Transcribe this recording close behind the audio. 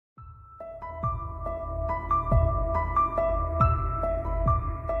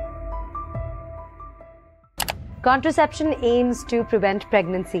Contraception aims to prevent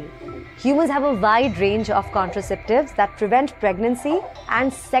pregnancy. Humans have a wide range of contraceptives that prevent pregnancy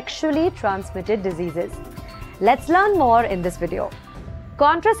and sexually transmitted diseases. Let's learn more in this video.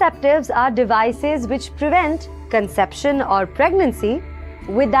 Contraceptives are devices which prevent conception or pregnancy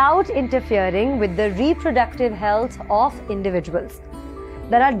without interfering with the reproductive health of individuals.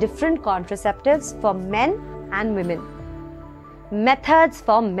 There are different contraceptives for men and women. Methods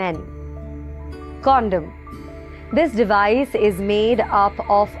for men. Condom. This device is made up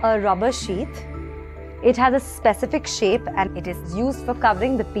of a rubber sheath. It has a specific shape and it is used for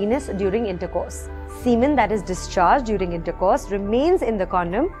covering the penis during intercourse. Semen that is discharged during intercourse remains in the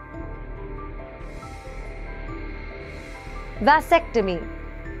condom. Vasectomy.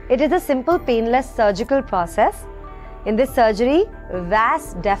 It is a simple painless surgical process. In this surgery,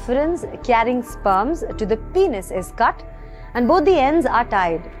 vas deferens carrying sperms to the penis is cut and both the ends are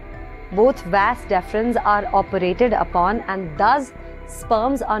tied. Both vas deferens are operated upon and thus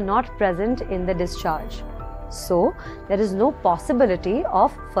sperms are not present in the discharge. So, there is no possibility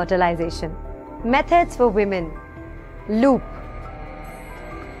of fertilization. Methods for women. Loop.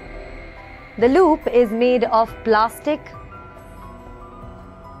 The loop is made of plastic.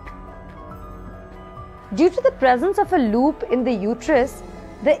 Due to the presence of a loop in the uterus,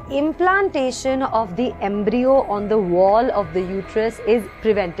 the implantation of the embryo on the wall of the uterus is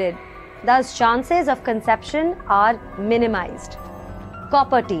prevented. Thus, chances of conception are minimized.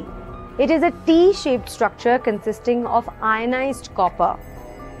 Copper T. It is a T-shaped structure consisting of ionized copper.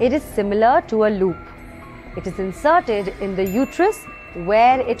 It is similar to a loop. It is inserted in the uterus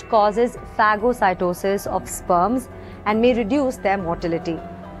where it causes phagocytosis of sperms and may reduce their motility,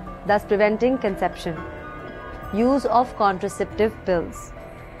 thus preventing conception. Use of contraceptive pills.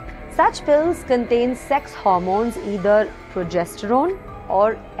 Such pills contain sex hormones, either progesterone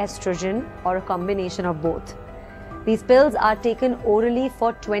or estrogen or a combination of both. These pills are taken orally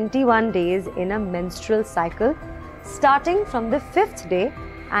for 21 days in a menstrual cycle, starting from the 5th day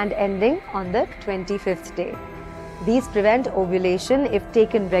and ending on the 25th day. These prevent ovulation if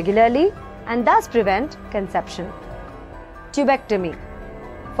taken regularly and thus prevent conception. Tubectomy.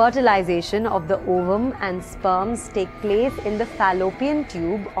 Fertilization of the ovum and sperms take place in the fallopian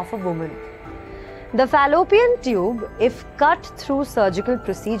tube of a woman. The fallopian tube, if cut through surgical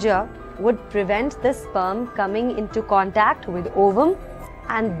procedure, would prevent the sperm coming into contact with ovum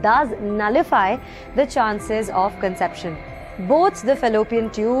and thus nullify the chances of conception. Both the fallopian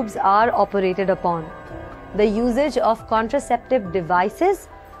tubes are operated upon. The usage of contraceptive devices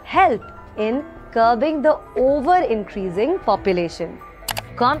help in curbing the over-increasing population.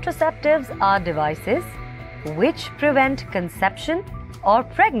 Contraceptives are devices which prevent conception or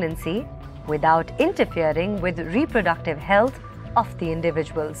pregnancy without interfering with reproductive health of the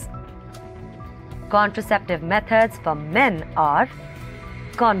individuals. Contraceptive methods for men are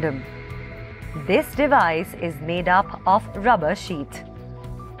condom. This device is made up of rubber sheath.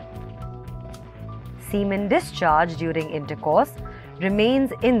 Semen discharge during intercourse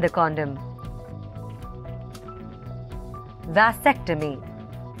remains in the condom. Vasectomy.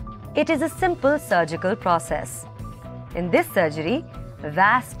 It is a simple surgical process. In this surgery,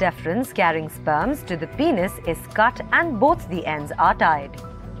 vas deferens carrying sperms to the penis is cut and both the ends are tied.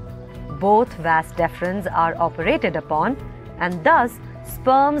 Both vas deferens are operated upon and thus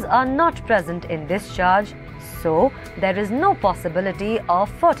sperms are not present in discharge, so there is no possibility of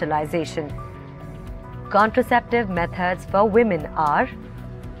fertilization. Contraceptive methods for women are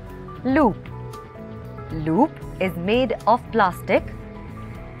loop. Loop is made of plastic.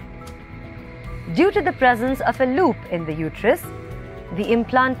 Due to the presence of a loop in the uterus, the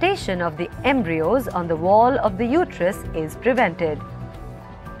implantation of the embryos on the wall of the uterus is prevented.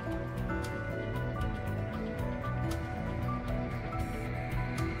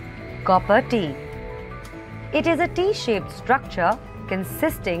 Copper T. It is a T-shaped structure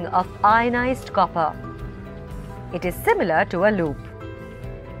consisting of ionized copper. It is similar to a loop.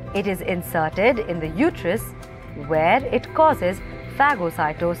 It is inserted in the uterus where it causes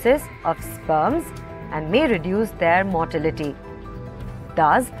phagocytosis of sperms and may reduce their motility,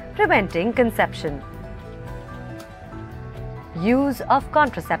 thus preventing conception. Use of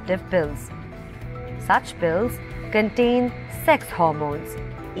contraceptive pills. Such pills contain sex hormones,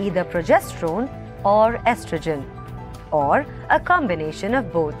 either progesterone or estrogen, or a combination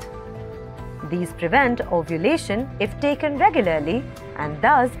of both. These prevent ovulation if taken regularly and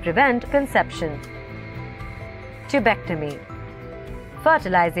thus prevent conception. Tubectomy.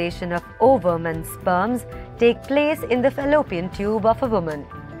 Fertilization of ovum and sperms take place in the fallopian tube of a woman.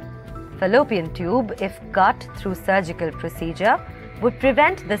 Fallopian tube, if cut through surgical procedure, would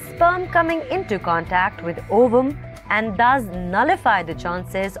prevent the sperm coming into contact with ovum and thus nullify the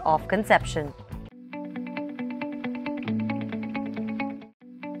chances of conception.